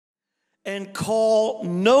and call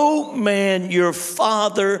no man your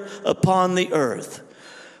father upon the earth,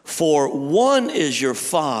 for one is your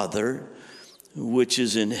Father which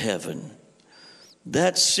is in heaven.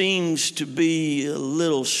 That seems to be a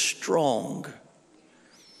little strong,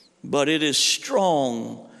 but it is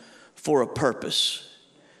strong for a purpose.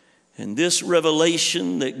 And this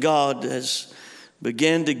revelation that God has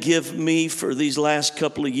began to give me for these last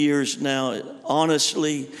couple of years now,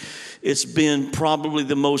 honestly, it's been probably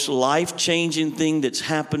the most life-changing thing that's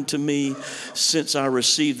happened to me since I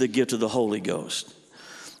received the gift of the Holy Ghost.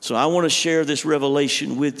 So I want to share this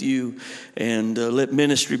revelation with you and let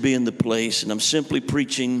ministry be in the place. And I'm simply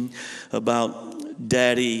preaching about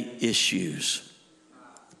daddy issues.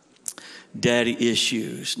 Daddy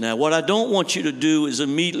issues. Now, what I don't want you to do is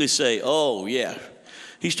immediately say, oh, yeah,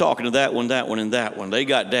 he's talking to that one, and that one. They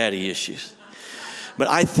got daddy issues. But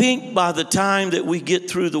I think by the time that we get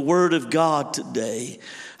through the Word of God today,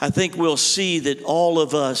 I think we'll see that all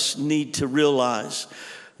of us need to realize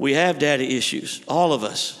we have daddy issues, all of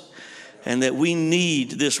us, and that we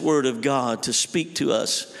need this Word of God to speak to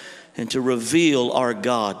us and to reveal our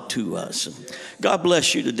God to us. God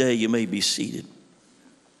bless you today. You may be seated.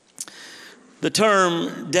 The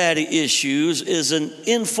term daddy issues is an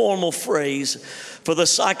informal phrase for the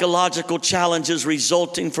psychological challenges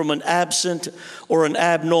resulting from an absent or an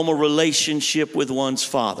abnormal relationship with one's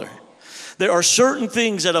father. There are certain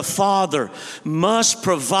things that a father must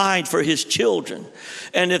provide for his children.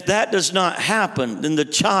 And if that does not happen, then the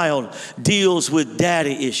child deals with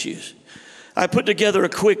daddy issues. I put together a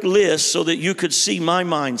quick list so that you could see my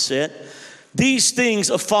mindset. These things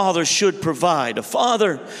a father should provide. A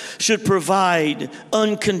father should provide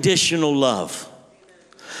unconditional love.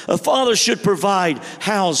 A father should provide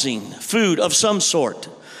housing, food of some sort.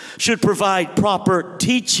 Should provide proper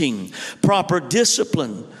teaching, proper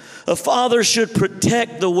discipline. A father should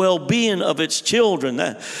protect the well-being of its children.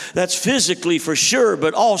 That's physically for sure,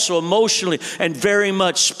 but also emotionally and very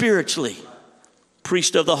much spiritually.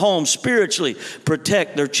 Priest of the home, spiritually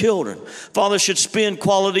protect their children. Father should spend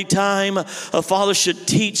quality time. A father should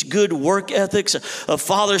teach good work ethics. A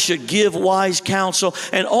father should give wise counsel,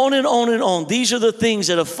 and on and on and on. These are the things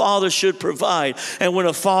that a father should provide. And when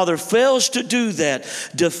a father fails to do that,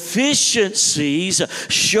 deficiencies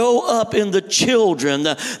show up in the children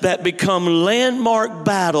that become landmark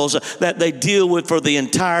battles that they deal with for the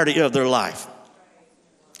entirety of their life.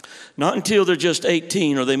 Not until they're just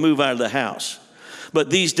 18 or they move out of the house. But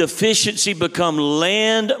these deficiencies become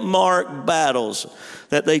landmark battles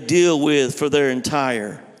that they deal with for their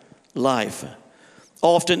entire life.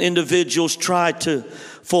 Often individuals try to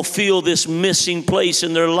fulfill this missing place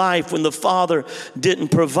in their life when the father didn't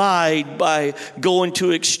provide by going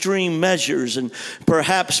to extreme measures and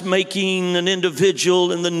perhaps making an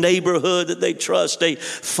individual in the neighborhood that they trust a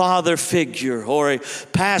father figure, or a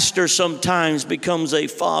pastor sometimes becomes a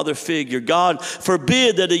father figure. God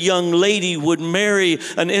forbid that a young lady would marry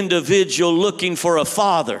an individual looking for a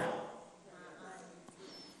father.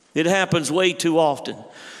 It happens way too often.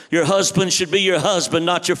 Your husband should be your husband,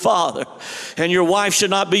 not your father. And your wife should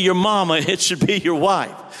not be your mama, it should be your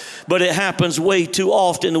wife. But it happens way too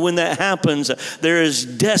often. And when that happens, there is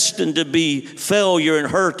destined to be failure and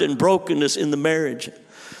hurt and brokenness in the marriage.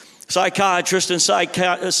 Psychiatrists and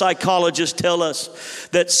psychologists tell us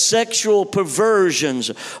that sexual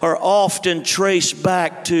perversions are often traced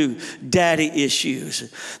back to daddy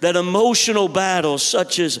issues. That emotional battles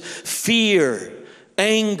such as fear,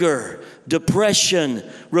 anger, depression,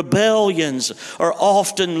 rebellions are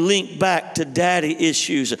often linked back to daddy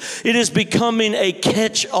issues. It is becoming a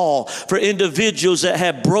catch-all for individuals that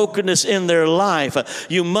have brokenness in their life.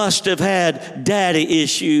 You must have had daddy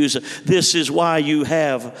issues. This is why you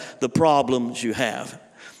have the problems you have.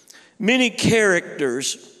 Many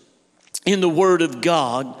characters in the Word of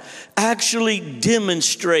God actually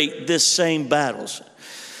demonstrate this same battles.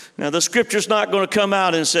 Now, the Scripture's not going to come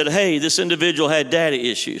out and say, hey, this individual had daddy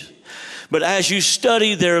issues. But as you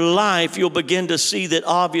study their life, you'll begin to see that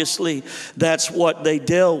obviously that's what they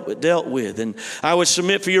dealt with. And I would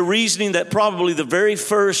submit for your reasoning that probably the very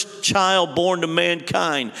first child born to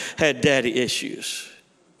mankind had daddy issues.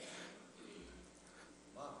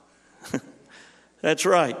 That's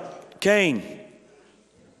right, Cain.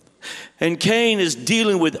 And Cain is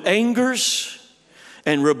dealing with angers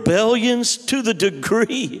and rebellions to the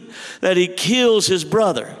degree that he kills his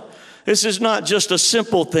brother. This is not just a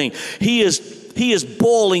simple thing. He is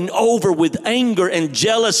boiling over with anger and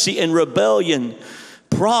jealousy and rebellion,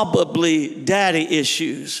 probably daddy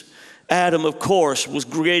issues. Adam, of course, was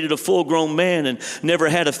created a full-grown man and never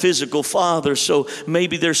had a physical father, so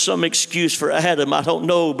maybe there's some excuse for Adam. I don't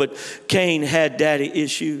know, but Cain had daddy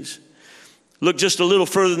issues. Look just a little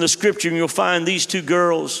further in the scripture and you'll find these two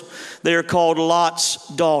girls. They are called Lot's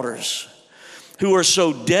daughters, who are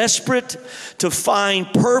so desperate to find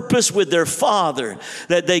purpose with their father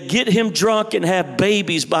that they get him drunk and have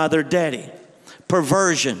babies by their daddy.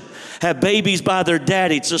 Perversion. Have babies by their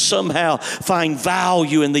daddy to somehow find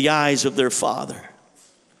value in the eyes of their father.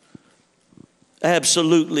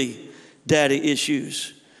 Absolutely daddy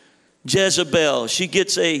issues. Jezebel, she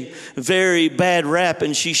gets a very bad rap,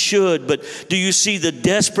 and she should, but do you see the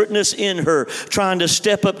desperateness in her trying to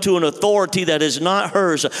step up to an authority that is not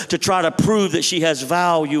hers to try to prove that she has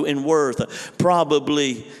value and worth?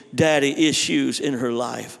 Probably daddy issues in her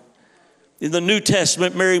life. In the New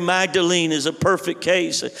Testament, Mary Magdalene is a perfect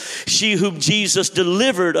case. She whom Jesus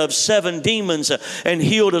delivered of 7 demons and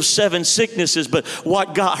healed of 7 sicknesses. But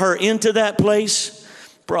what got her into that place?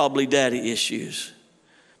 Probably daddy issues.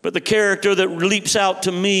 But the character that leaps out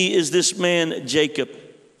to me is this man, Jacob.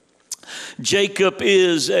 Jacob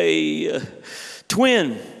is a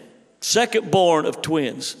twin, second born of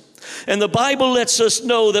twins. And the Bible lets us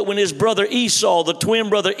know that when his brother Esau, the twin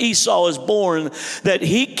brother Esau, is born, that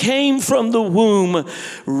he came from the womb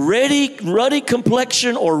ruddy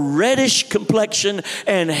complexion or reddish complexion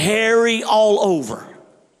and hairy all over.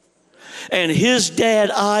 And his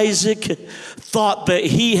dad Isaac thought that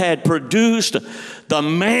he had produced the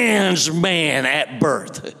man's man at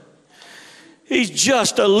birth. He's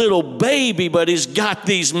just a little baby, but he's got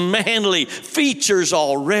these manly features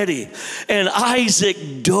already. And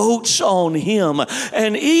Isaac dotes on him.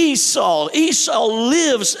 And Esau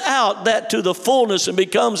lives out that to the fullness and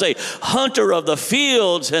becomes a hunter of the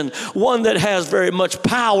fields and one that has very much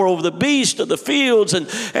power over the beast of the fields.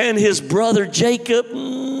 And his brother Jacob,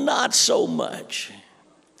 not so much.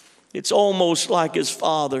 It's almost like his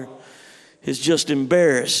father is just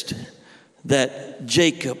embarrassed that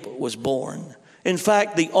Jacob was born. In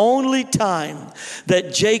fact, the only time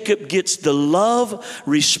that Jacob gets the love,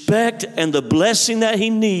 respect, and the blessing that he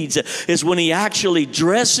needs is when he actually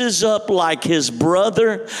dresses up like his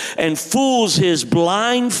brother and fools his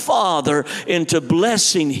blind father into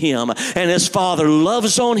blessing him. And his father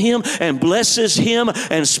loves on him and blesses him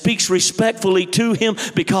and speaks respectfully to him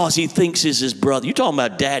because he thinks he's his brother. You're talking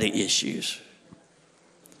about daddy issues.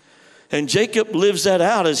 And Jacob lives that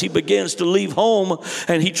out as he begins to leave home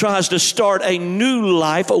and he tries to start a new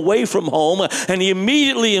life away from home. And he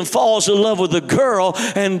immediately falls in love with a girl,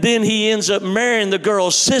 and then he ends up marrying the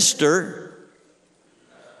girl's sister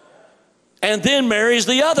and then marries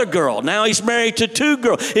the other girl. Now he's married to 2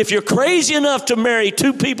 girls. If you're crazy enough to marry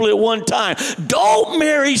 2 people at one time, don't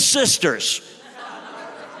marry sisters.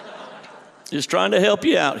 Just trying to help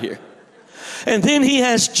you out here. And then he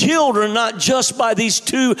has children, not just by these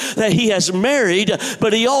 2 that he has married,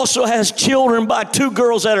 but he also has children by 2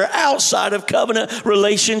 girls that are outside of covenant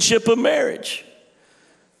relationship of marriage.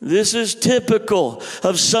 This is typical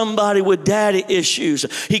of somebody with daddy issues.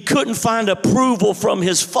 He couldn't find approval from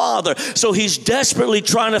his father, so he's desperately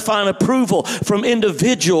trying to find approval from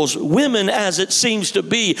individuals, women as it seems to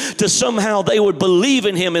be, to somehow they would believe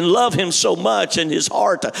in him and love him so much, and his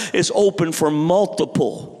heart is open for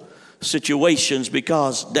multiple situations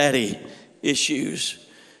because daddy issues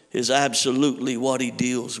is absolutely what he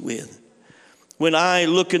deals with. When I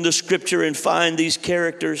look in the scripture and find these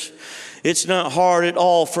characters, it's not hard at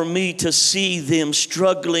all for me to see them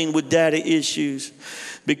struggling with daddy issues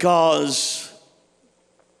because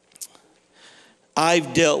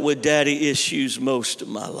I've dealt with daddy issues most of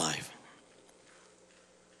my life.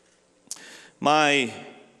 My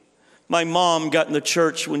mom got in the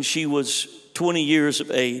church when she was 20 years of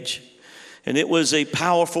age. And it was a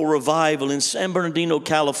powerful revival in San Bernardino,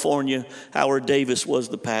 California. Howard Davis was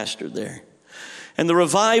the pastor there. And the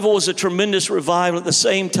revival was a tremendous revival. At the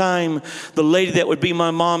same time, the lady that would be my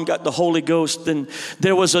mom got the Holy Ghost. And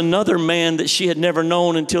there was another man that she had never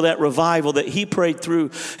known until that revival that he prayed through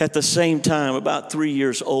at the same time, about 3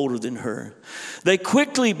 years older than her. They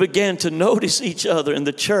quickly began to notice each other in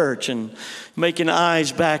the church and making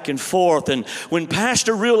eyes back and forth. And when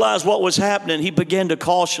pastor realized what was happening, he began to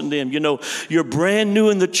caution them. You know, you're brand new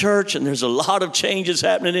in the church and there's a lot of changes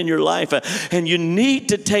happening in your life. And you need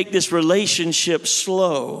to take this relationship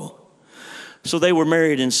slow. So they were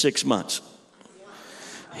married in 6 months.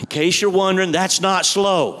 In case you're wondering, that's not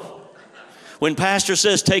slow. When pastor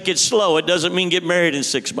says take it slow, it doesn't mean get married in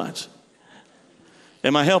 6 months.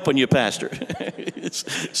 Am I helping you, pastor?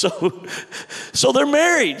 So they're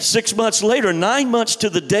married. 6 months later, 9 months to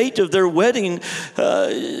the date of their wedding,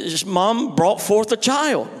 his mom brought forth a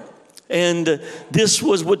child. And this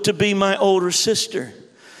was what to be my older sister.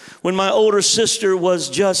 When my older sister was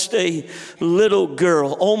just a little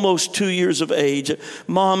girl, almost 2 years of age,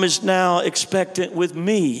 Mom is now expectant with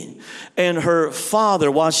me. And her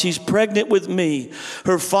father, while she's pregnant with me,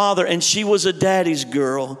 her father, and she was a daddy's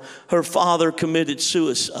girl, her father committed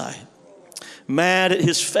suicide. Mad at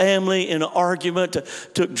his family in an argument,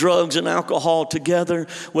 took drugs and alcohol together.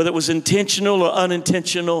 Whether it was intentional or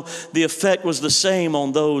unintentional, the effect was the same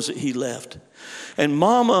on those that he left. And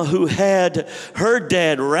Mama, who had her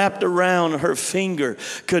dad wrapped around her finger,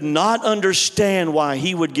 could not understand why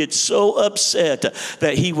he would get so upset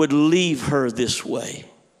that he would leave her this way.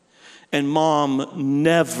 And Mom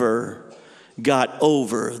never got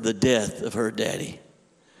over the death of her daddy.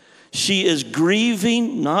 She is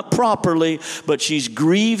grieving, not properly, but she's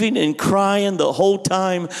grieving and crying the whole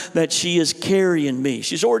time that she is carrying me.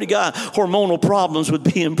 She's already got hormonal problems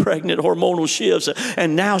with being pregnant, hormonal shifts,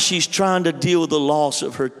 and now she's trying to deal with the loss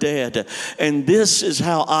of her dad. And this is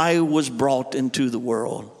how I was brought into the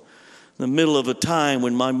world. In the middle of a time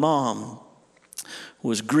when my mom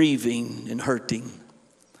was grieving and hurting.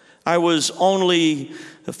 I was only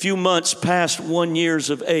a few months past 1 year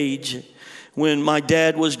of age when my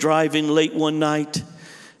dad was driving late one night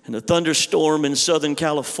in a thunderstorm in Southern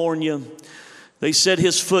California. They said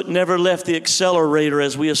his foot never left the accelerator,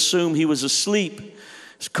 as we assumed he was asleep.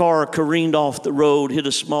 His car careened off the road, hit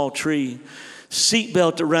a small tree.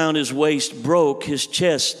 Seatbelt around his waist broke. His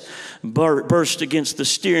chest burst against the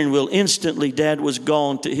steering wheel. Instantly, Dad was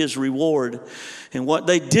gone to his reward. And what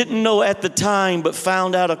they didn't know at the time, but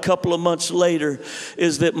found out a couple of months later,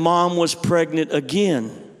 is that Mom was pregnant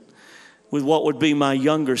again with what would be my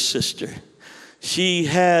younger sister. She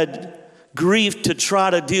had grief to try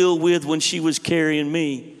to deal with when she was carrying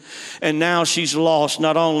me. And now she's lost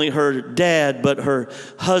not only her dad, but her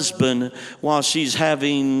husband while she's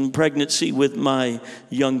having pregnancy with my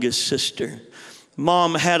youngest sister.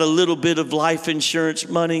 Mom had a little bit of life insurance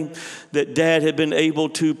money that Dad had been able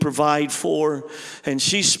to provide for. And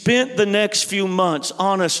she spent the next few months,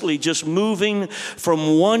 honestly, just moving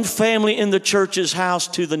from one family in the church's house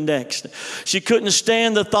to the next. She couldn't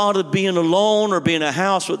stand the thought of being alone or being in a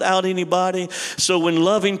house without anybody. So when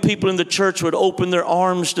loving people in the church would open their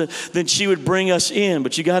arms, then she would bring us in.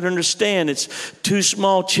 But you got to understand, it's 2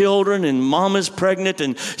 small children and Mama's pregnant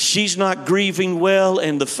and she's not grieving well.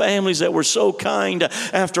 And the families that were so kind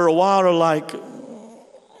after a while are like,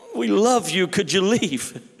 we love you, could you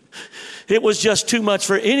leave? It was just too much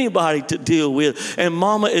for anybody to deal with. And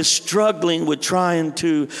Mama is struggling with trying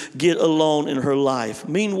to get alone in her life.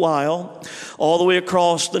 Meanwhile, all the way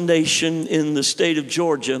across the nation in the state of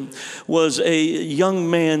Georgia was a young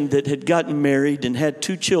man that had gotten married and had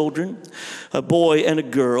 2 children, a boy and a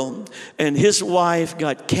girl. And his wife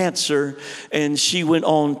got cancer and she went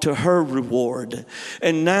on to her reward.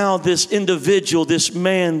 And now this individual, this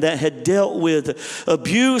man that had dealt with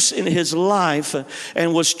abuse in his life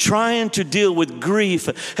and was trying to deal with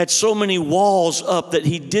grief, had so many walls up that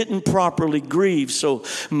he didn't properly grieve. So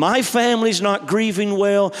my family's not grieving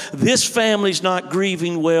well, this family's not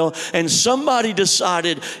grieving well, and somebody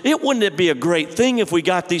decided, wouldn't it be a great thing if we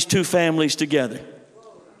got these 2 families together?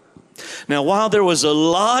 Now, while there was a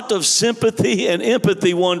lot of sympathy and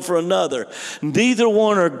empathy one for another, neither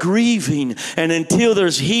one are grieving. And until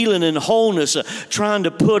there's healing and wholeness, trying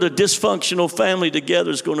to put a dysfunctional family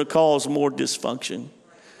together is going to cause more dysfunction.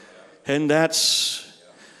 And that's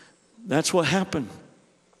what happened.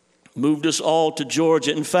 Moved us all to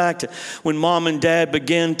Georgia. In fact, when Mom and Dad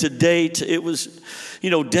began to date, it was,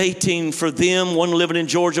 dating for them, one living in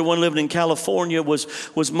Georgia, one living in California,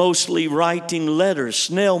 was mostly writing letters,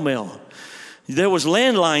 snail mail. There was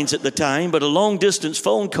landlines at the time, but a long-distance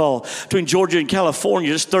phone call between Georgia and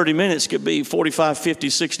California, just 30 minutes, could be $45,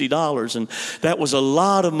 $50, $60. And that was a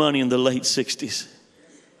lot of money in the late 60s.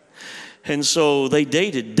 And so they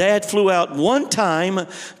dated. Dad flew out one time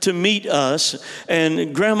to meet us,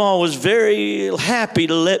 and Grandma was very happy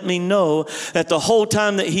to let me know that the whole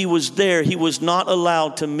time that he was there, he was not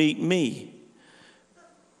allowed to meet me.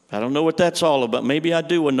 I don't know what that's all about. Maybe I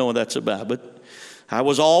do know what that's about, but I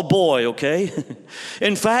was all boy, okay?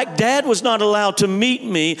 In fact, Dad was not allowed to meet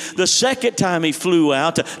me the second time he flew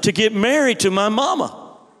out to get married to my mama.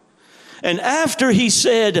 And after he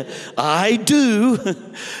said, I do,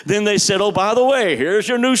 then they said, oh, by the way, here's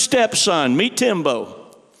your new stepson, meet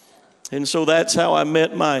Timbo. And so that's how I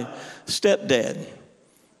met my stepdad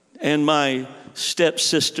and my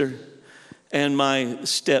stepsister and my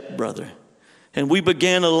stepbrother. And we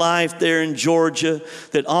began a life there in Georgia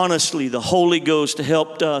that honestly the Holy Ghost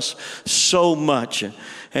helped us so much.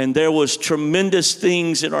 And there was tremendous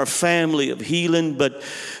things in our family of healing, but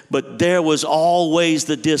there was always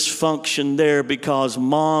the dysfunction there because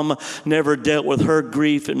Mom never dealt with her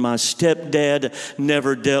grief and my stepdad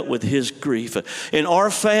never dealt with his grief. In our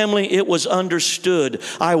family, it was understood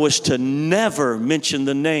I was to never mention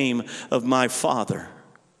the name of my father.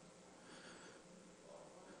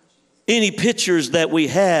 Any pictures that we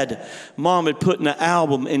had, Mom had put in an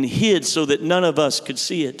album and hid so that none of us could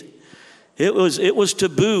see it. It was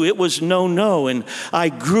taboo. It was no. And I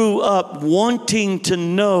grew up wanting to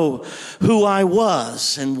know who I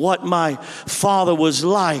was and what my father was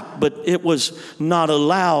like, but it was not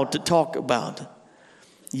allowed to talk about.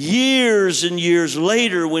 Years and years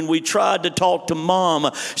later, when we tried to talk to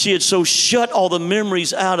Mom, she had so shut all the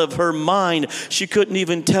memories out of her mind, she couldn't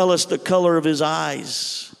even tell us the color of his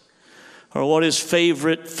eyes, or what his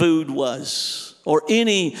favorite food was, or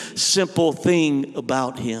any simple thing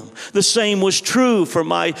about him. The same was true for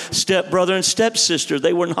my stepbrother and stepsister.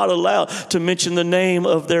 They were not allowed to mention the name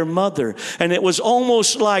of their mother. And it was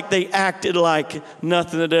almost like they acted like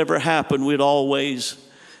nothing had ever happened. We'd always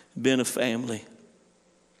been a family.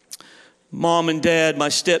 Mom and Dad, my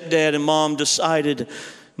stepdad and Mom, decided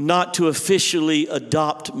not to officially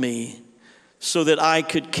adopt me so that I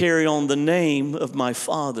could carry on the name of my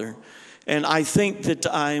father. And I think that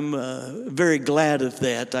I'm very glad of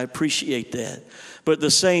that. I appreciate that. But at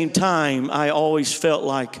the same time, I always felt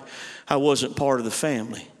like I wasn't part of the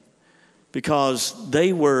family because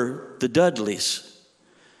they were the Dudleys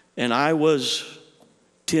and I was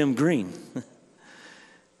Tim Greene.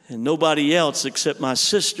 And nobody else except my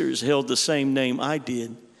sisters held the same name I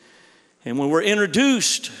did. And when we're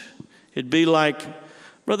introduced, it'd be like,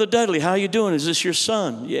 Brother Dudley, how you doing? Is this your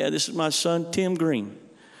son? Yeah, this is my son, Tim Greene.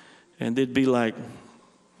 And they'd be like,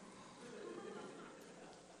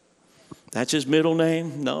 that's his middle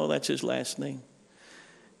name? No, that's his last name.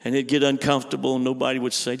 And it'd get uncomfortable and nobody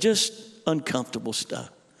would say, just uncomfortable stuff.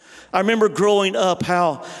 I remember growing up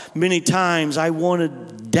how many times I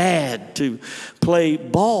wanted Dad to play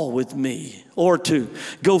ball with me or to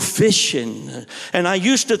go fishing. And I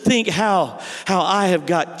used to think how I have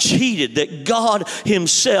got cheated, that God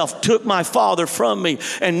himself took my father from me.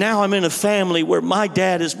 And now I'm in a family where my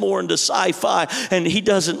dad is more into sci-fi and he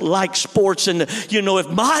doesn't like sports. And, if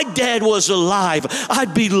my dad was alive,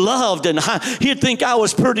 I'd be loved and he'd think I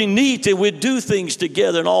was pretty neat and we'd do things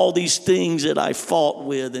together and all these things that I fought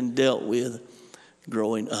with and dealt with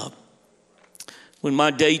growing up. When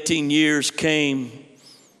my dating years came,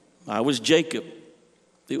 I was Jacob.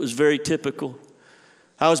 It was very typical.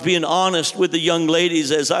 I was being honest with the young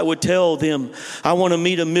ladies as I would tell them, I want to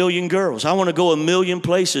meet 1 million girls. I want to go 1 million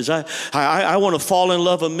places. I want to fall in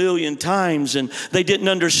love 1 million times. And they didn't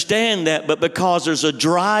understand that, but because there's a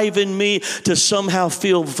drive in me to somehow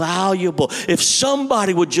feel valuable. If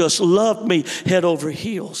somebody would just love me head over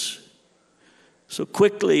heels. So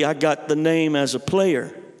quickly I got the name as a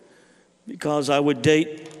player because I would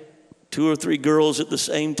date 2 or 3 girls at the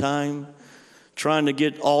same time, trying to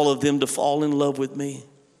get all of them to fall in love with me.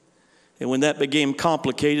 And when that became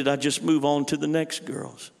complicated, I just move on to the next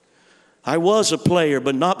girls. I was a player,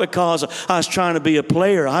 but not because I was trying to be a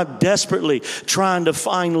player. I'm desperately trying to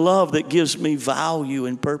find love that gives me value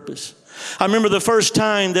and purpose. I remember the first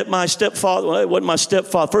time that my stepfather, well, it wasn't my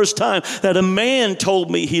stepfather, first time that a man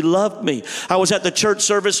told me he loved me. I was at the church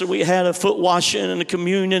service and we had a foot washing and a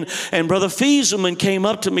communion, and Brother Fieselman came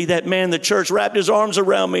up to me, that man in the church, wrapped his arms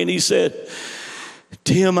around me and he said,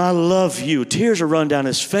 Tim, I love you. Tears are running down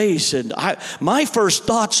his face. And my first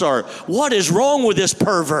thoughts are, what is wrong with this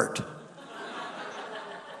pervert?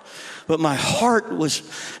 But my heart was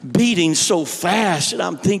beating so fast, and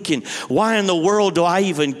I'm thinking, why in the world do I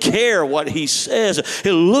even care what he says?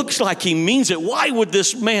 It looks like he means it. Why would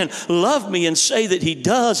this man love me and say that he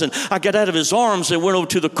does? And I got out of his arms and went over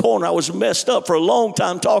to the corner. I was messed up for a long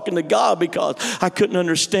time talking to God because I couldn't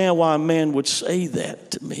understand why a man would say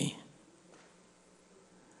that to me.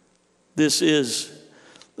 This is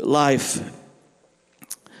the life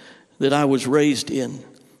that I was raised in.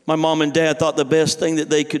 My mom and dad thought the best thing that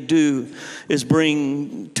they could do is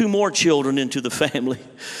bring 2 more children into the family.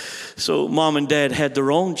 So mom and dad had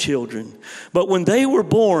their own children. But when they were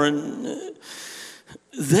born,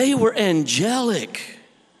 they were angelic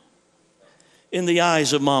in the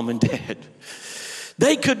eyes of mom and dad.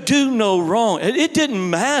 They could do no wrong. It didn't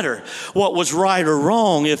matter what was right or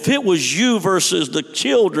wrong. If it was you versus the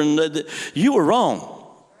children, you were wrong.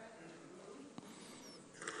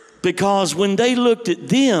 Because when they looked at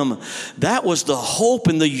them, that was the hope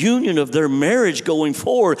and the union of their marriage going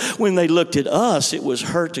forward. When they looked at us, it was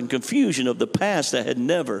hurt and confusion of the past that had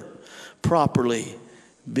never properly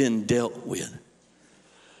been dealt with.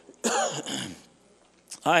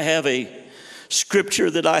 I have a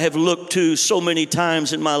scripture that I have looked to so many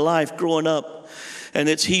times in my life growing up. And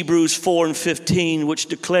it's Hebrews 4:15, which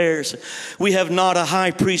declares, we have not a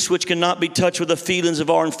high priest which cannot be touched with the feelings of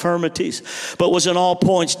our infirmities, but was in all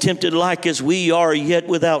points tempted like as we are, yet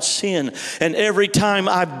without sin. And every time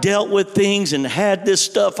I've dealt with things and had this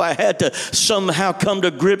stuff I had to somehow come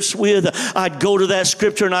to grips with, I'd go to that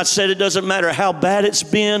scripture and I said, it doesn't matter how bad it's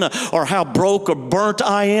been or how broke or burnt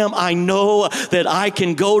I am. I know that I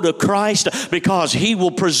can go to Christ because he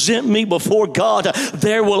will present me before God.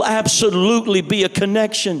 There will absolutely be a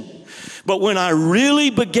connection. But when I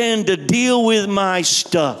really began to deal with my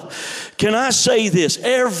stuff, can I say this?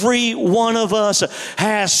 Every one of us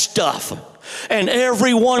has stuff. And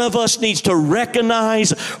every one of us needs to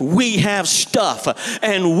recognize we have stuff.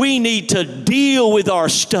 And we need to deal with our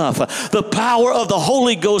stuff. The power of the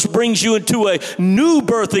Holy Ghost brings you into a new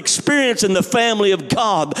birth experience in the family of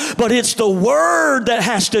God. But it's the Word that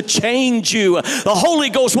has to change you. The Holy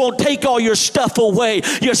Ghost won't take all your stuff away.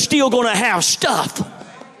 You're still going to have stuff.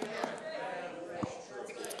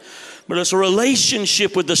 But it's a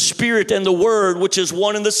relationship with the Spirit and the Word, which is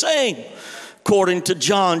one and the same. According to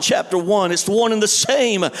John chapter 1, it's the one and the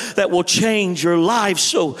same that will change your life.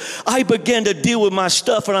 So I began to deal with my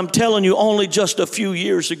stuff, and I'm telling you, only just a few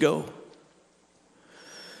years ago.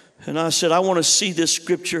 And I said, I want to see this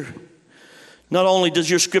scripture. Not only does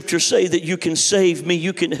your scripture say that you can save me,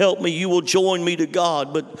 you can help me, you will join me to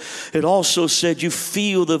God, but it also said you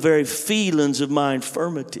feel the very feelings of my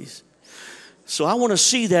infirmities. So I want to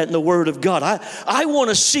see that in the Word of God. I want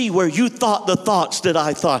to see where you thought the thoughts that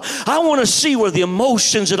I thought. I want to see where the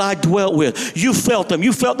emotions that I dwelt with, you felt them.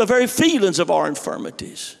 You felt the very feelings of our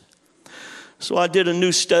infirmities. So I did a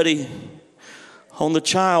new study on the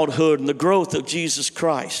childhood and the growth of Jesus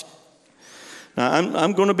Christ. Now,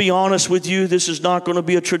 I'm going to be honest with you. This is not going to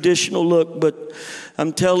be a traditional look, but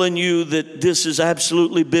I'm telling you that this is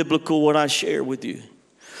absolutely biblical, what I share with you.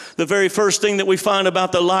 The very first thing that we find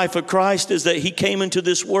about the life of Christ is that he came into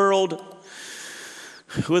this world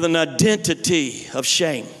with an identity of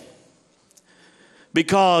shame.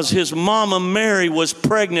 Because his mama Mary was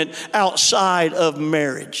pregnant outside of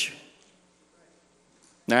marriage.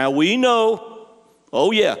 Now we know,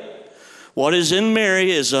 oh yeah, what is in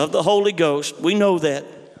Mary is of the Holy Ghost. We know that.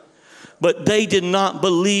 But they did not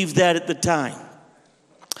believe that at the time.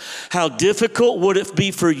 How difficult would it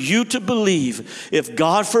be for you to believe if,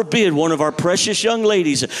 God forbid, one of our precious young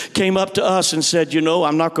ladies came up to us and said, you know,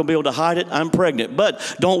 I'm not going to be able to hide it, I'm pregnant.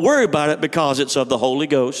 But don't worry about it because it's of the Holy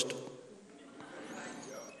Ghost.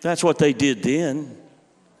 That's what they did then.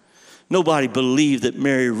 Nobody believed that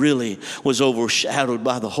Mary really was overshadowed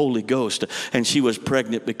by the Holy Ghost and she was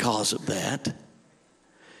pregnant because of that.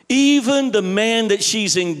 Even the man that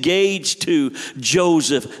she's engaged to,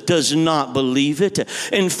 Joseph, does not believe it.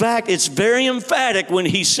 In fact, it's very emphatic when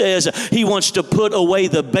he says he wants to put away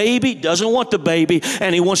the baby, doesn't want the baby,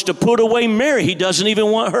 and he wants to put away Mary. He doesn't even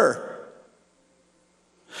want her.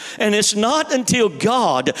 And it's not until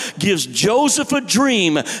God gives Joseph a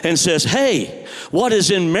dream and says, hey, what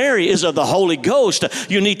is in Mary is of the Holy Ghost.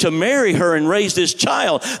 You need to marry her and raise this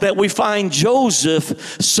child, that we find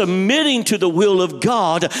Joseph submitting to the will of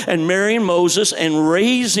God and marrying Moses and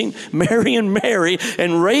raising Mary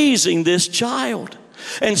and raising this child.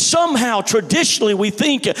 And somehow, traditionally, we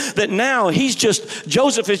think that now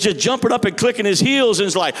Joseph is just jumping up and clicking his heels and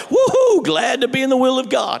is like, woohoo, glad to be in the will of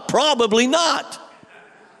God. Probably not.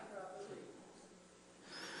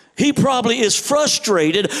 He probably is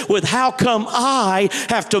frustrated with how come I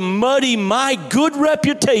have to muddy my good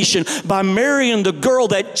reputation by marrying the girl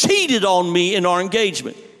that cheated on me in our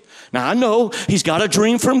engagement. Now, I know he's got a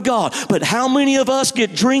dream from God, but how many of us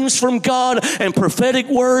get dreams from God and prophetic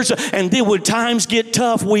words, and then when times get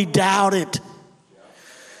tough, we doubt it?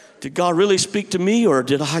 Did God really speak to me, or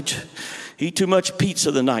did I eat too much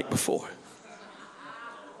pizza the night before?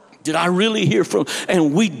 Did I really hear from?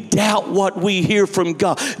 And we doubt what we hear from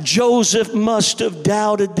God. Joseph must have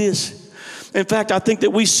doubted this. In fact, I think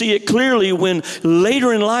that we see it clearly when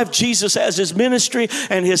later in life Jesus has his ministry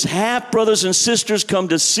and his half brothers and sisters come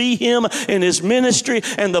to see him in his ministry.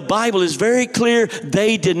 And the Bible is very clear,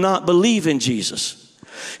 they did not believe in Jesus.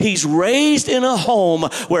 He's raised in a home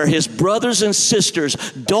where his brothers and sisters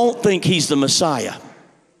don't think he's the Messiah.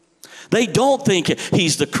 They don't think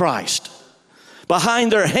he's the Christ.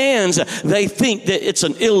 Behind their hands, they think that it's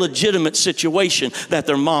an illegitimate situation that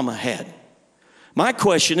their mama had. My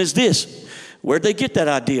question is this: where'd they get that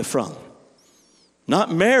idea from?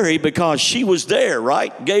 Not Mary, because she was there,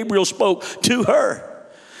 right? Gabriel spoke to her.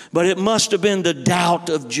 But it must have been the doubt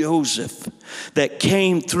of Joseph that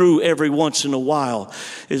came through every once in a while.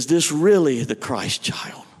 Is this really the Christ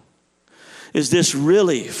child? Is this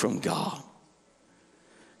really from God?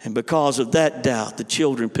 And because of that doubt, the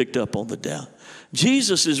children picked up on the doubt.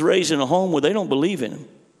 Jesus is raised in a home where they don't believe in him.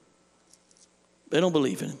 They don't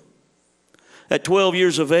believe in him. At 12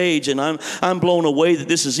 years of age, and I'm blown away that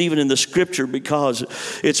this is even in the scripture because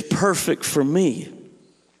it's perfect for me.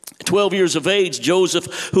 12 years of age, Joseph,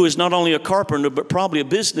 who is not only a carpenter but probably a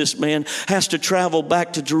businessman, has to travel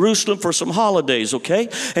back to Jerusalem for some holidays, okay?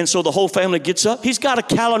 And so the whole family gets up. He's got a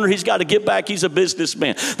calendar. He's got to get back. He's a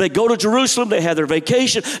businessman. They go to Jerusalem. They have their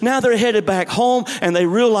vacation. Now they're headed back home, and they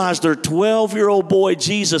realize their 12-year-old boy,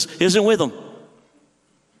 Jesus, isn't with them.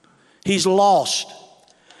 He's lost.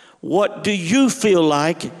 What do you feel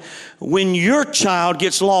like when your child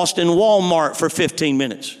gets lost in Walmart for 15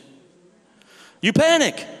 minutes? You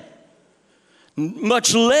panic.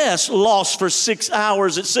 Much less lost for 6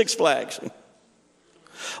 hours at Six Flags.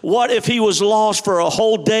 What if he was lost for a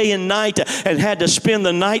whole day and night and had to spend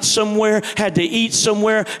the night somewhere, had to eat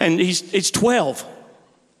somewhere, and it's 12?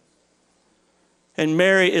 And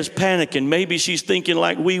Mary is panicking. Maybe she's thinking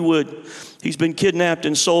like we would. He's been kidnapped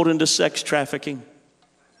and sold into sex trafficking.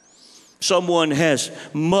 Someone has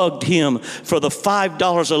mugged him for the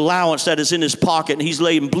 $5 allowance that is in his pocket, and he's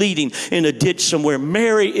laying bleeding in a ditch somewhere.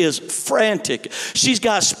 Mary is frantic. She's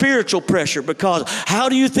got spiritual pressure because how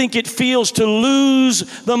do you think it feels to lose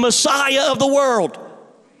the Messiah of the world?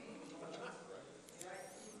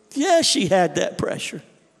 Yeah, she had that pressure.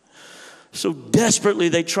 So desperately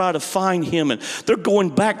they try to find him, and they're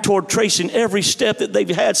going back toward tracing every step that they've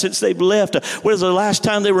had since they've left. Where's the last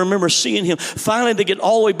time they remember seeing him? Finally, they get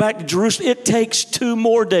all the way back to Jerusalem. It takes 2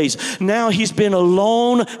 more days. Now he's been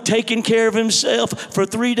alone, taking care of himself for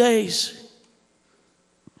 3 days.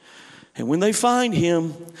 And when they find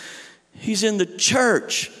him, he's in the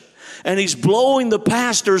church. And he's blowing the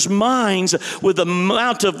pastor's minds with the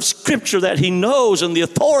amount of scripture that he knows and the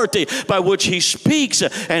authority by which he speaks.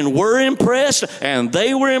 And we're impressed, and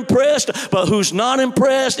they were impressed, but who's not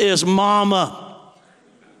impressed is Mama.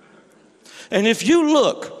 And if you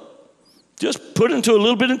look, just put into a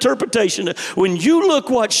little bit of interpretation. When you look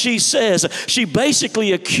what she says, she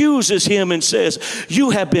basically accuses him and says, you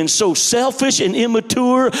have been so selfish and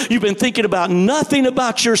immature. You've been thinking about nothing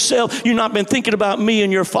about yourself. You've not been thinking about me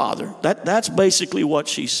and your father. That's basically what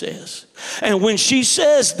she says. And when she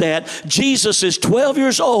says that, Jesus is 12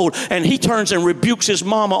 years old, and he turns and rebukes his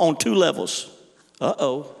mama on 2 levels.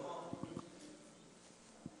 Uh-oh.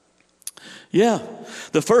 Yeah.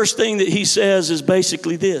 The first thing that he says is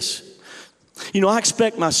basically this. You know, I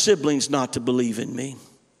expect my siblings not to believe in me.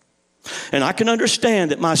 And I can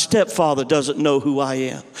understand that my stepfather doesn't know who I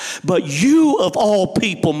am. But you of all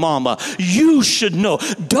people, Mama, you should know.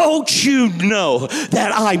 Don't you know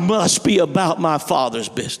that I must be about my father's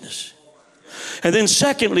business? And then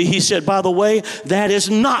secondly, he said, by the way, that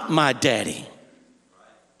is not my daddy.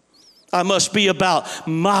 I must be about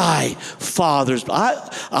my father's.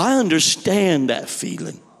 I understand that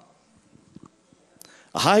feeling.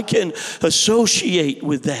 I can associate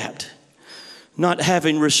with that. Not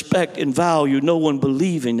having respect and value, no one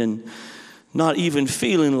believing, and not even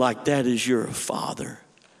feeling like that is your father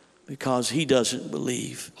because he doesn't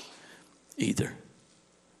believe either.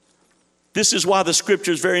 This is why the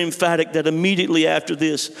scripture is very emphatic that immediately after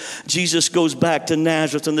this, Jesus goes back to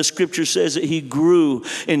Nazareth, and the scripture says that he grew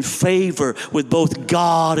in favor with both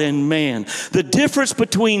God and man. The difference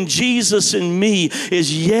between Jesus and me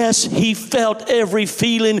is, yes, he felt every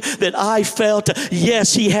feeling that I felt.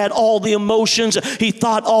 Yes, he had all the emotions. He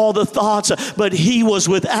thought all the thoughts, but he was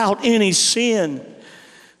without any sin.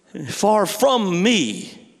 Far from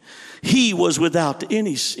me, he was without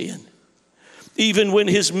any sin. Even when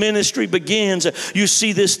his ministry begins, you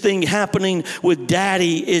see this thing happening with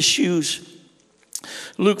daddy issues.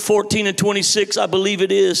 Luke 14:26, I believe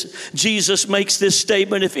it is, Jesus makes this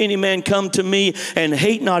statement, if any man come to me and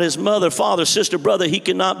hate not his mother, father, sister, brother, he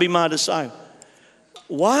cannot be my disciple.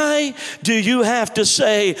 Why do you have to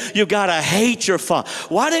say you got to hate your father?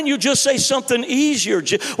 Why didn't you just say something easier?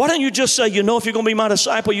 Why don't you just say, you know, if you're going to be my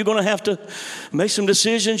disciple, you're going to have to make some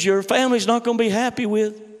decisions your family's not going to be happy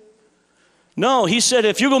with? No, he said,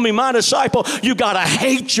 if you're going to be my disciple, you got to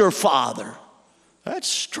hate your father. That's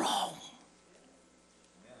strong.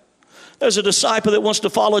 There's a disciple that wants to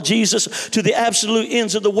follow Jesus to the absolute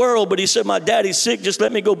ends of the world, but he said, my daddy's sick, just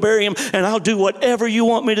let me go bury him, and I'll do whatever you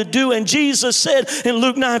want me to do. And Jesus said in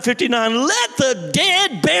Luke 9:59, let the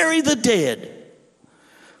dead bury the dead.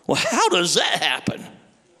 Well, how does that happen?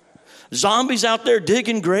 Zombies out there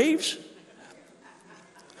digging graves?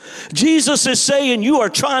 Jesus is saying you are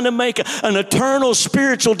trying to make an eternal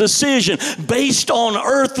spiritual decision based on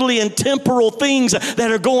earthly and temporal things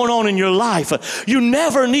that are going on in your life. You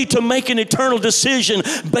never need to make an eternal decision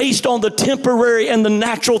based on the temporary and the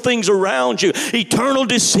natural things around you. Eternal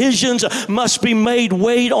decisions must be made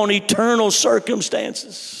weighed on eternal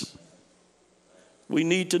circumstances. We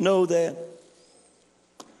need to know that.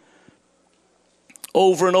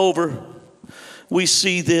 Over and over, we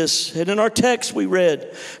see this. And in our text we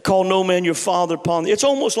read, call no man your father upon thee. It's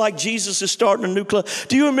almost like Jesus is starting a new club.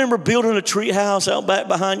 Do you remember building a tree house out back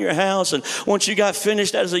behind your house? And once you got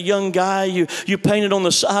finished as a young guy, you painted on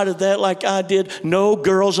the side of that like I did, no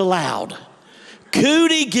girls allowed.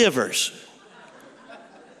 Cootie givers.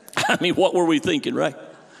 I mean, what were we thinking, right?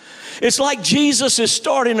 It's like Jesus is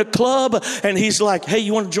starting a club and he's like, hey,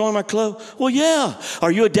 you want to join my club? Well, yeah. Are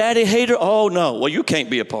you a daddy hater? Oh, no. Well, you can't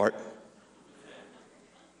be a part.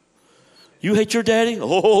 You hate your daddy?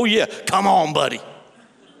 Oh, yeah. Come on, buddy.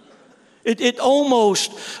 It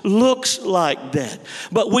almost looks like that.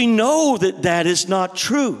 But we know that that is not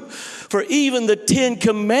true. For even the 10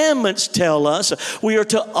 Commandments tell us we are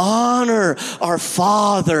to honor our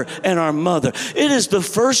father and our mother. It is the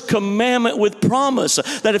first commandment with promise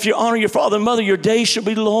that if you honor your father and mother, your days shall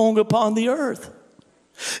be long upon the earth.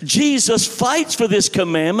 Jesus fights for this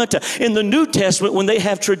commandment in the New Testament when they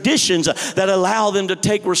have traditions that allow them to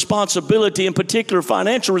take responsibility, in particular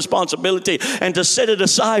financial responsibility, and to set it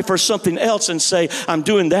aside for something else and say, I'm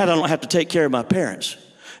doing that, I don't have to take care of my parents.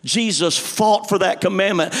 Jesus fought for that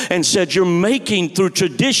commandment and said, you're making through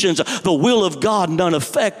traditions the will of God none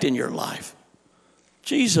effect in your life.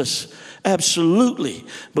 Jesus absolutely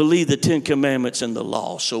believe the 10 Commandments and the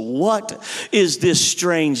law. So what is this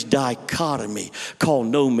strange dichotomy called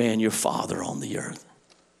no man your father on the earth?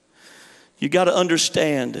 You got to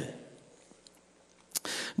understand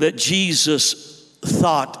that Jesus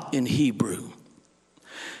thought in Hebrew.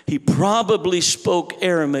 He probably spoke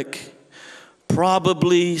Aramaic,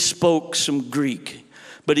 probably spoke some Greek,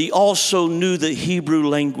 but he also knew the Hebrew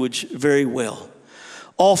language very well.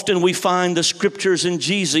 Often we find the scriptures in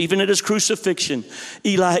Jesus, even at his crucifixion,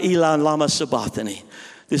 Eli, Eli, lama sabachthani.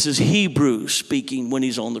 This is Hebrew speaking when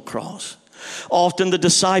he's on the cross. Often the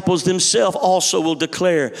disciples themselves also will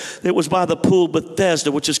declare that it was by the pool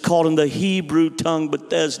Bethesda, which is called in the Hebrew tongue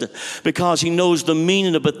Bethesda, because he knows the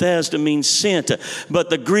meaning of Bethesda means sent,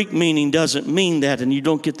 but the Greek meaning doesn't mean that, and you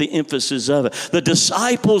don't get the emphasis of it. The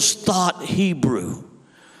disciples thought Hebrew.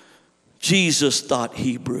 Jesus thought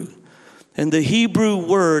Hebrew. And the Hebrew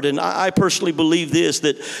word, and I personally believe this,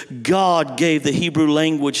 that God gave the Hebrew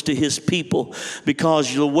language to his people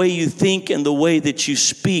because the way you think and the way that you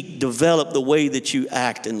speak develop the way that you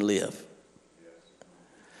act and live.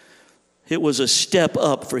 It was a step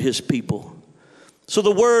up for his people. So the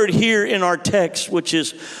word here in our text, which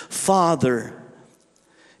is Father,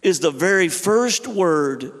 is the very first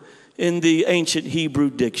word in the ancient Hebrew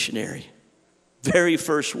dictionary. Very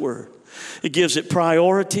first word. It gives it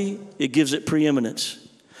priority. It gives it preeminence.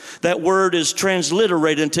 That word is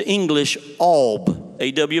transliterated into English, Alb,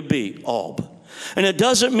 A-W-B, Alb. And it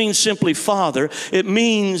doesn't mean simply father. It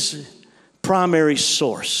means primary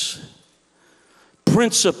source,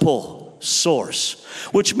 principal source,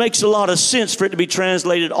 which makes a lot of sense for it to be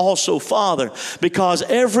translated also father, because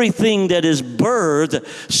everything that is birthed,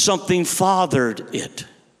 something fathered it.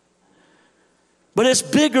 But it's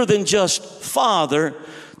bigger than just father.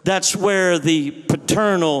 That's where the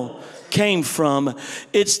paternal came from.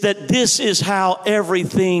 It's that this is how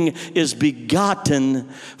everything is begotten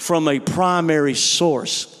from a primary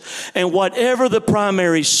source. And whatever the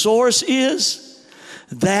primary source is,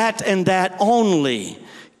 that and that only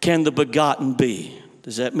can the begotten be.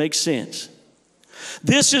 Does that make sense?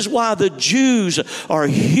 This is why the Jews are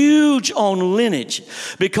huge on lineage,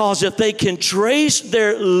 because if they can trace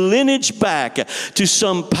their lineage back to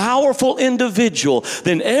some powerful individual,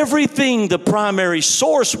 then everything the primary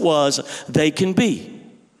source was, they can be.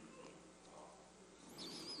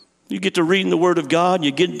 You get to reading the Word of God,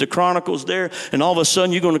 you get into Chronicles there, and all of a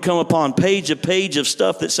sudden you're going to come upon page of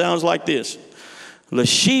stuff that sounds like this.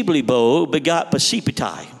 Leshiblibo begot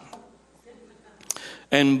Pasipitai.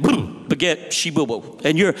 And boom, beget Shibubo.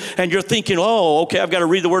 And you're thinking, oh, okay, I've got to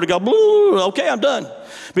read the Word of God. Boo, okay, I'm done.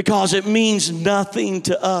 Because it means nothing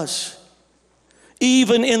to us.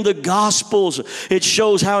 Even in the Gospels, it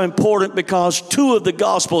shows how important, because 2 of the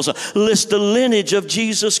Gospels list the lineage of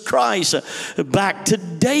Jesus Christ back to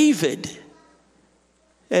David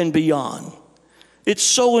and beyond. It's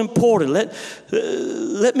so important.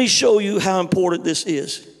 Let me show you how important this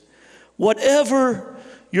is. Whatever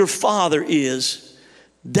your Father is,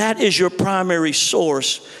 that is your primary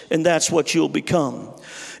source, and that's what you'll become.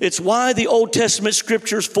 It's why the Old Testament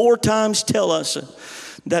scriptures 4 times tell us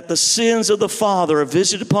that the sins of the father are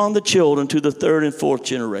visited upon the children to the 3rd and 4th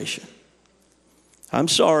generation. I'm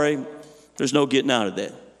sorry, there's no getting out of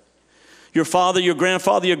that. Your father, your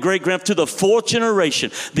grandfather, your great-grandfather, to the 4th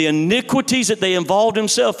generation. The iniquities that they involved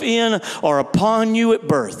themselves in are upon you at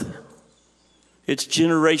birth. It's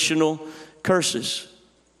generational curses.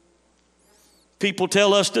 People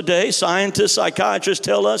tell us today, scientists, psychiatrists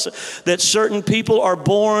tell us that certain people are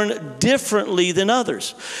born differently than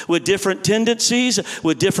others, with different tendencies,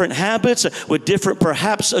 with different habits, with different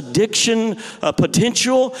perhaps addiction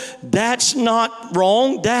potential. That's not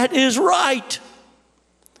wrong. That is right.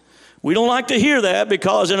 We don't like to hear that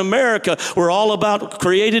because in America, we're all about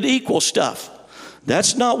created equal stuff.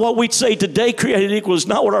 That's not what we'd say today. Created equal is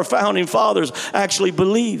not what our founding fathers actually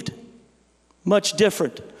believed. Much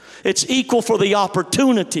different. It's equal for the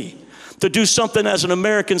opportunity to do something as an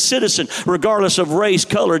American citizen, regardless of race,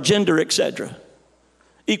 color, gender, etc.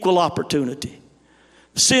 Equal opportunity.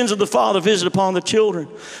 Sins of the father visit upon the children.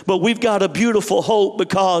 But we've got a beautiful hope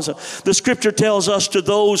because the scripture tells us to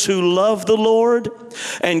those who love the Lord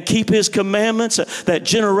and keep his commandments that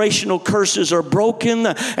generational curses are broken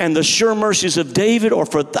and the sure mercies of David are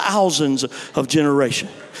for thousands of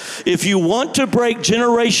generations. If you want to break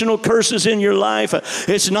generational curses in your life,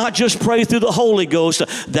 it's not just pray through the Holy Ghost.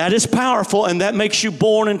 That is powerful and that makes you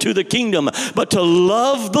born into the kingdom. But to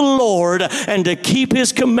love the Lord and to keep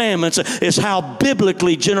his commandments is how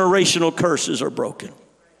biblically generational curses are broken.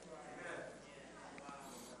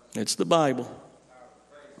 It's the Bible.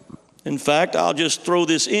 In fact, I'll just throw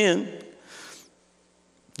this in.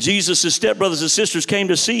 Jesus' stepbrothers and sisters came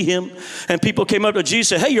to see him, and people came up to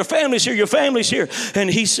Jesus and said, hey, your family's here, your family's here. And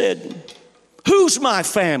he said, who's my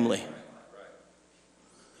family?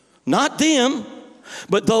 Not them,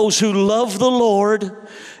 but those who love the Lord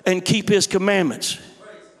and keep his commandments.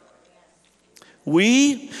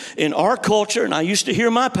 We, in our culture, and I used to hear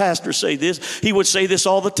my pastor say this, he would say this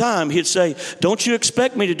all the time. He'd say, don't you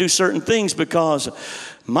expect me to do certain things because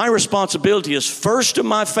my responsibility is first to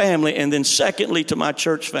my family and then secondly to my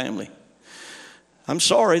church family. I'm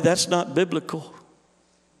sorry, that's not biblical.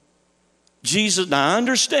 Jesus, now I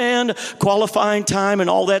understand qualifying time and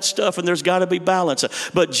all that stuff, and there's got to be balance.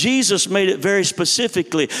 But Jesus made it very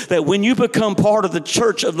specifically that when you become part of the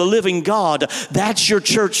church of the living God, that's your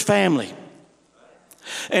church family.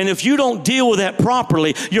 And if you don't deal with that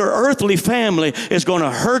properly, your earthly family is going to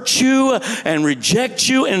hurt you and reject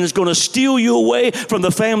you and is going to steal you away from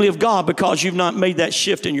the family of God because you've not made that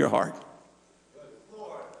shift in your heart.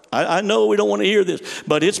 I know we don't want to hear this,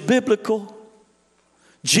 but it's biblical.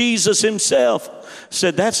 Jesus himself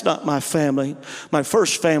said, that's not my family. My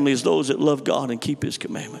first family is those that love God and keep his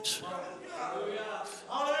commandments.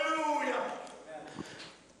 Hallelujah.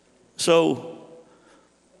 So,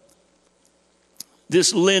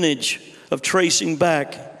 this lineage of tracing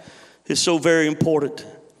back is so very important.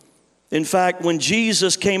 In fact, when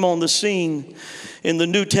Jesus came on the scene in the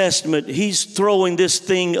New Testament, he's throwing this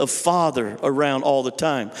thing of father around all the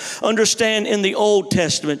time. Understand, in the Old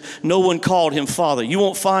Testament, no one called him father. You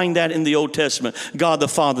won't find that in the Old Testament, God the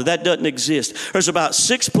Father. That doesn't exist. There's about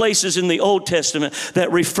 6 places in the Old Testament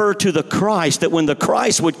that refer to the Christ, that when the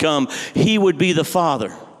Christ would come, he would be the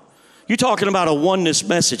Father. You're talking about a oneness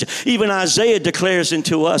message. Even Isaiah declares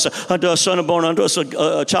into us, unto us a son is born, unto us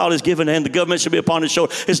a child is given, and the government shall be upon his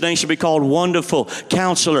shoulder. His name shall be called Wonderful,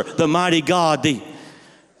 Counselor, the Mighty God.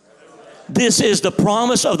 This is the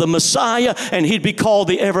promise of the Messiah, and he'd be called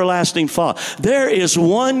the Everlasting Father. There is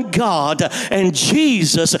one God, and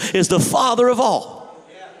Jesus is the Father of all.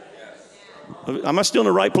 Am I still in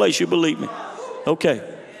the right place? You believe me?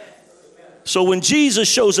 Okay. So when Jesus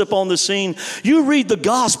shows up on the scene, you read the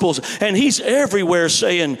Gospels and he's everywhere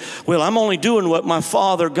saying, well, I'm only doing what my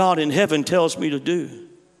Father God in heaven tells me to do.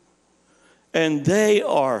 And they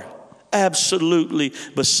are absolutely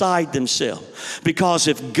beside themselves. Because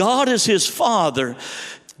if God is his Father,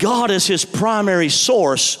 God is his primary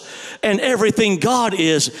source, and everything God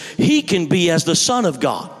is, he can be as the Son of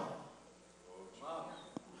God.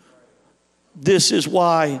 This is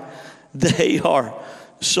why they are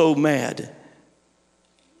so mad.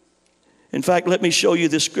 In fact, let me show you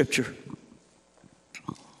this scripture.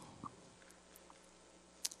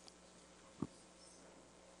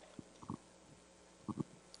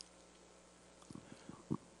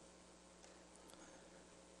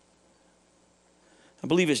 I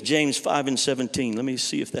believe it's James 5:17. Let me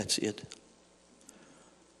see if that's it.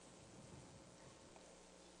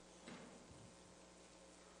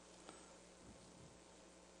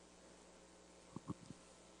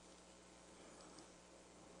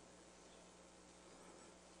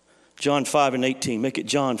 John 5:18. Make it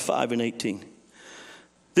John 5:18.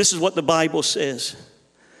 This is what the Bible says.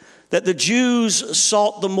 That the Jews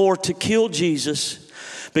sought the more to kill Jesus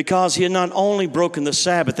because he had not only broken the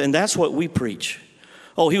Sabbath, and that's what we preach.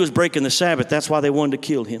 Oh, he was breaking the Sabbath. That's why they wanted to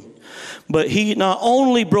kill him. But he not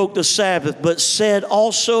only broke the Sabbath, but said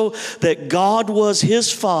also that God was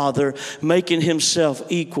his Father, making himself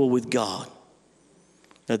equal with God.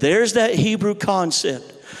 Now there's that Hebrew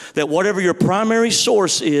concept that whatever your primary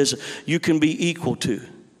source is, you can be equal to.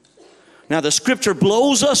 Now the scripture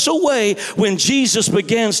blows us away when Jesus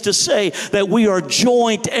begins to say that we are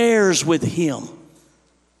joint heirs with him.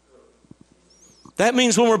 That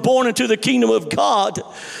means when we're born into the kingdom of God,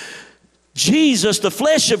 Jesus, the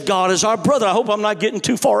flesh of God, is our brother. I hope I'm not getting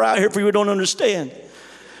too far out here for you who don't understand.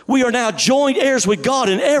 We are now joint heirs with God,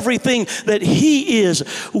 and everything that he is,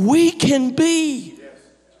 we can be.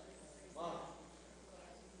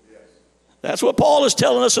 That's what Paul is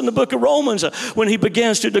telling us in the book of Romans when he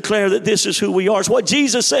begins to declare that this is who we are. It's what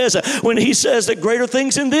Jesus says when he says that greater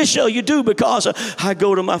things than this shall you do because I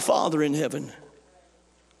go to my Father in heaven.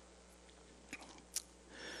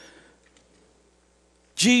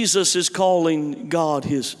 Jesus is calling God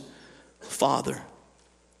his Father.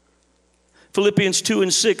 Philippians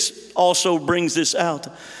 2:6 also brings this out.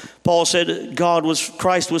 Paul said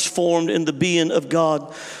Christ was formed in the being of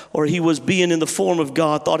God, or he was being in the form of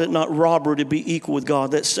God, thought it not robbery to be equal with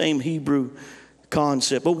God. That same Hebrew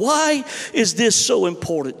concept. But why is this so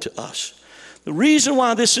important to us? The reason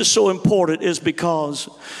why this is so important is because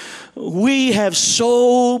we have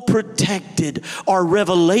so protected our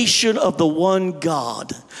revelation of the one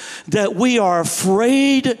God that we are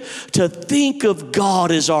afraid to think of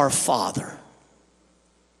God as our Father.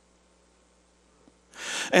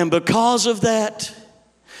 And because of that,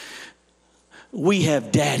 we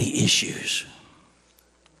have daddy issues.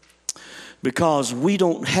 Because we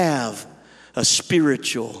don't have a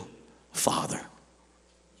spiritual father.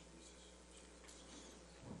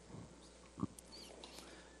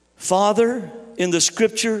 Father in the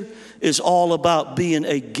scripture is all about being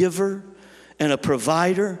a giver and a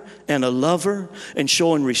provider and a lover and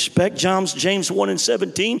showing respect. James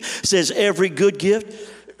 1:17 says every good gift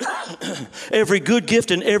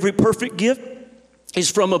and every perfect gift is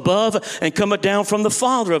from above and cometh down from the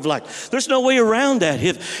Father of light. There's no way around that.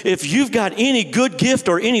 If you've got any good gift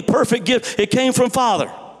or any perfect gift, it came from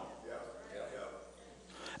Father.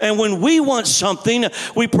 And when we want something,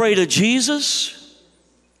 we pray to Jesus.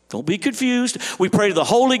 Don't be confused. We pray to the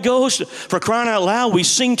Holy Ghost. For crying out loud, we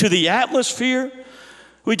sing to the atmosphere.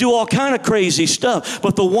 We do all kind of crazy stuff.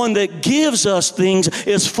 But the one that gives us things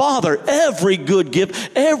is Father. Every good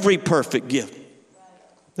gift, every perfect gift.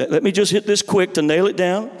 Let me just hit this quick to nail it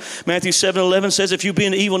down. Matthew 7:11 says, if you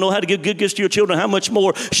being evil know how to give good gifts to your children, how much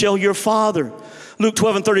more shall your Father? Luke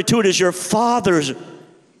 12:32, it is your Father's.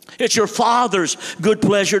 It's your Father's good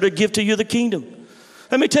pleasure to give to you the kingdom.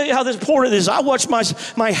 Let me tell you how this important is. I watched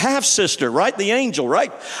my half-sister, right? The angel,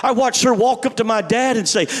 right? I watched her walk up to my dad and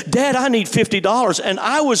say, Dad, I need $50. And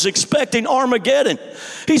I was expecting Armageddon.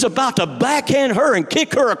 He's about to backhand her and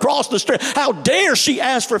kick her across the street. How dare she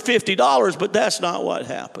ask for $50? But that's not what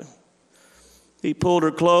happened. He pulled her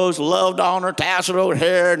clothes, loved on her, tasseled her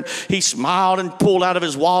hair, and he smiled and pulled out of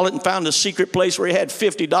his wallet and found a secret place where he had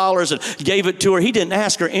 $50 and gave it to her. He didn't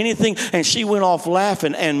ask her anything, and she went off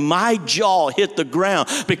laughing, and my jaw hit the ground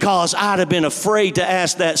because I'd have been afraid to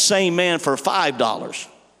ask that same man for $5.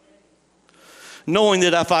 Knowing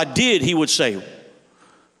that if I did, he would say,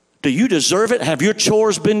 do you deserve it? Have your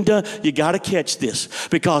chores been done? You got to catch this,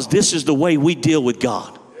 because this is the way we deal with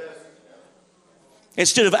God.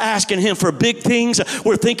 Instead of asking him for big things,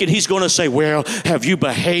 we're thinking he's going to say, well, have you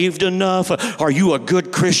behaved enough? Are you a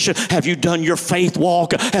good Christian? Have you done your faith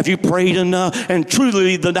walk? Have you prayed enough? And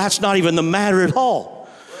truly, that's not even the matter at all.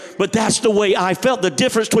 But that's the way I felt. The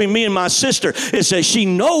difference between me and my sister is that she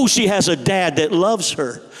knows she has a dad that loves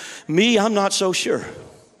her. Me, I'm not so sure.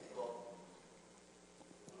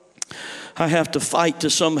 I have to fight to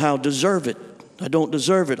somehow deserve it. I don't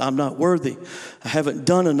deserve it. I'm not worthy. I haven't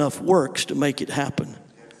done enough works to make it happen.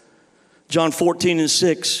 John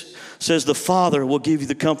 14:6 says the Father will give you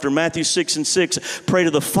the comforter. Matthew 6:6, pray to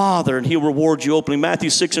the Father and he'll reward you openly. Matthew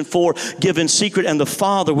 6:4, give in secret and the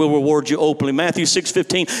Father will reward you openly. Matthew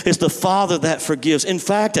 6:15, it's the Father that forgives. In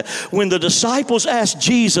fact, when the disciples asked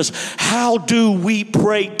Jesus, how do we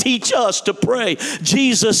pray? Teach us to pray.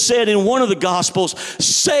 Jesus said in one of the Gospels,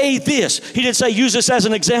 say this. He didn't say use this as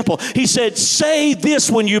an example. He said, say this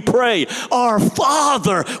when you pray. Our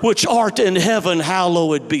Father which art in heaven,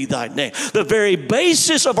 hallowed be thy name. The very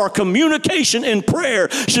basis of our communication in prayer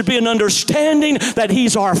should be an understanding that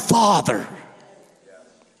he's our Father.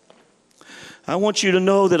 I want you to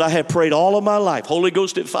know that I have prayed all of my life. Holy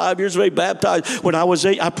Ghost at 5 years of age, baptized when I was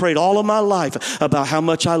 8. I prayed all of my life about how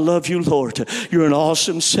much I love you, Lord. You're an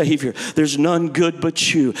awesome Savior. There's none good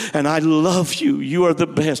but you. And I love you. You are the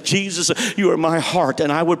best. Jesus, you are my heart. And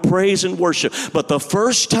I would praise and worship. But the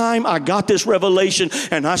first time I got this revelation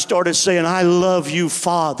and I started saying, I love you,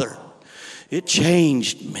 Father, it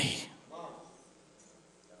changed me.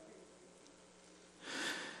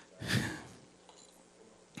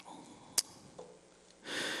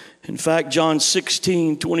 In fact, John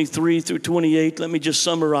 16, 23 through 28, let me just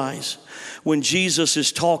summarize. When Jesus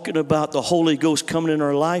is talking about the Holy Ghost coming in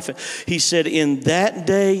our life, he said, in that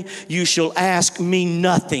day you shall ask me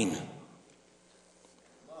nothing.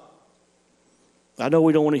 I know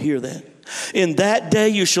we don't want to hear that. In that day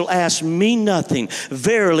you shall ask me nothing.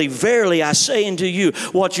 Verily, verily, I say unto you,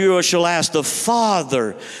 what you shall ask the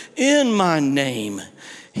Father in my name,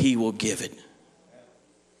 he will give it.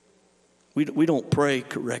 We don't pray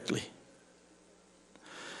correctly.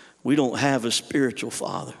 We don't have a spiritual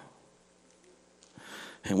father.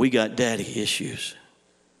 And we got daddy issues.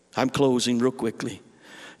 I'm closing real quickly.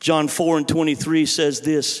 John 4 and 23 says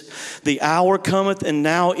this, the hour cometh and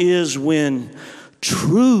now is when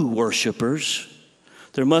true worshipers,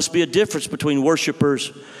 there must be a difference between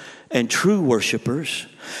worshipers and true worshipers.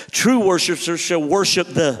 True worshipers shall worship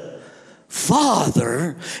the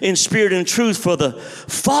Father in spirit and truth, for the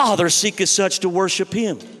Father seeketh such to worship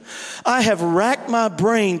him. I have racked my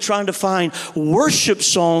brain trying to find worship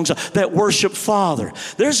songs that worship Father.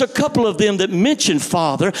 There's a couple of them that mention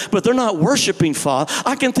Father, but they're not worshiping Father.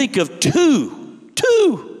 I can think of two.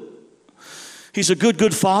 He's a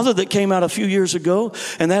good Father that came out a few years ago,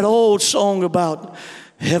 and that old song about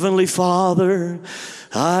Heavenly Father,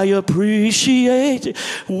 I appreciate.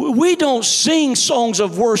 We don't sing songs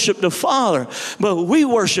of worship to Father, but we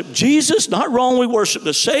worship Jesus. Not wrong. We worship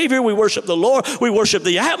the Savior. We worship the Lord. We worship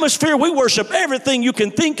the atmosphere. We worship everything you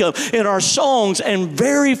can think of in our songs. And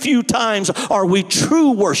very few times are we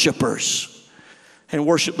true worshipers and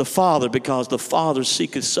worship the Father, because the Father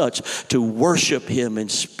seeketh such to worship him in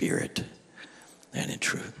spirit and in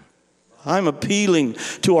truth. I'm appealing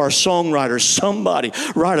to our songwriters. Somebody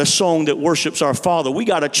write a song that worships our Father. We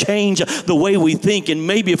got to change the way we think, and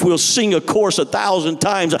maybe if we'll sing a chorus 1,000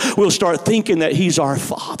 times, we'll start thinking that he's our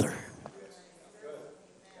Father.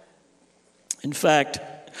 In fact,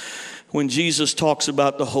 when Jesus talks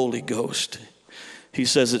about the Holy Ghost, he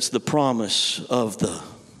says it's the promise of the.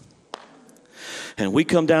 And we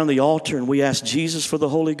come down to the altar and we ask Jesus for the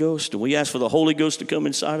Holy Ghost, and we ask for the Holy Ghost to come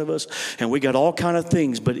inside of us, and we got all kind of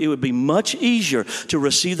things. But it would be much easier to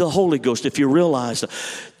receive the Holy Ghost if you realize that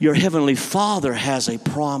your Heavenly Father has a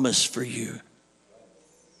promise for you.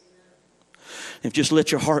 If just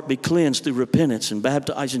let your heart be cleansed through repentance and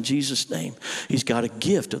baptized in Jesus' name, he's got a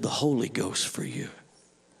gift of the Holy Ghost for you.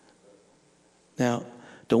 Now,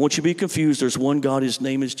 don't want you to be confused. There's one God. His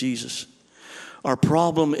name is Jesus. Our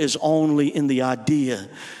problem is only in the idea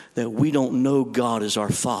that we don't know God as our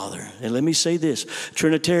Father. And let me say this,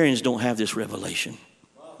 Trinitarians don't have this revelation.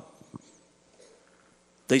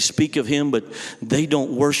 They speak of him, but they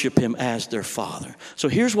don't worship him as their Father. So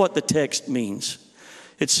here's what the text means.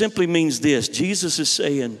 It simply means this. Jesus is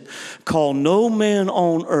saying, call no man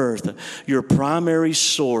on earth your primary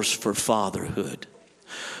source for fatherhood.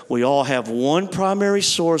 We all have one primary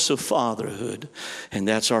source of fatherhood, and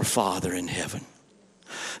that's our Father in heaven.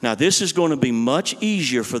 Now, this is going to be much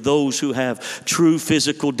easier for those who have true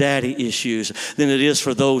physical daddy issues than it is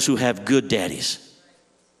for those who have good daddies.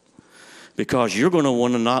 Because you're going to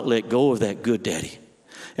want to not let go of that good daddy.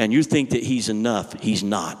 And you think that he's enough. He's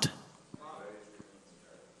not.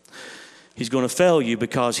 He's going to fail you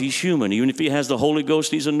because he's human. Even if he has the Holy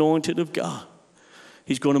Ghost, he's anointed of God.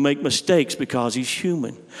 He's going to make mistakes because he's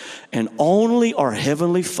human. And only our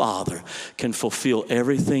Heavenly Father can fulfill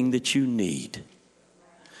everything that you need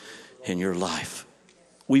in your life.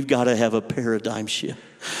 We've got to have a paradigm shift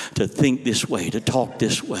to think this way, to talk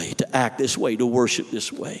this way, to act this way, to worship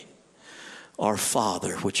this way. Our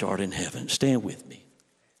Father which art in heaven. Stand with me.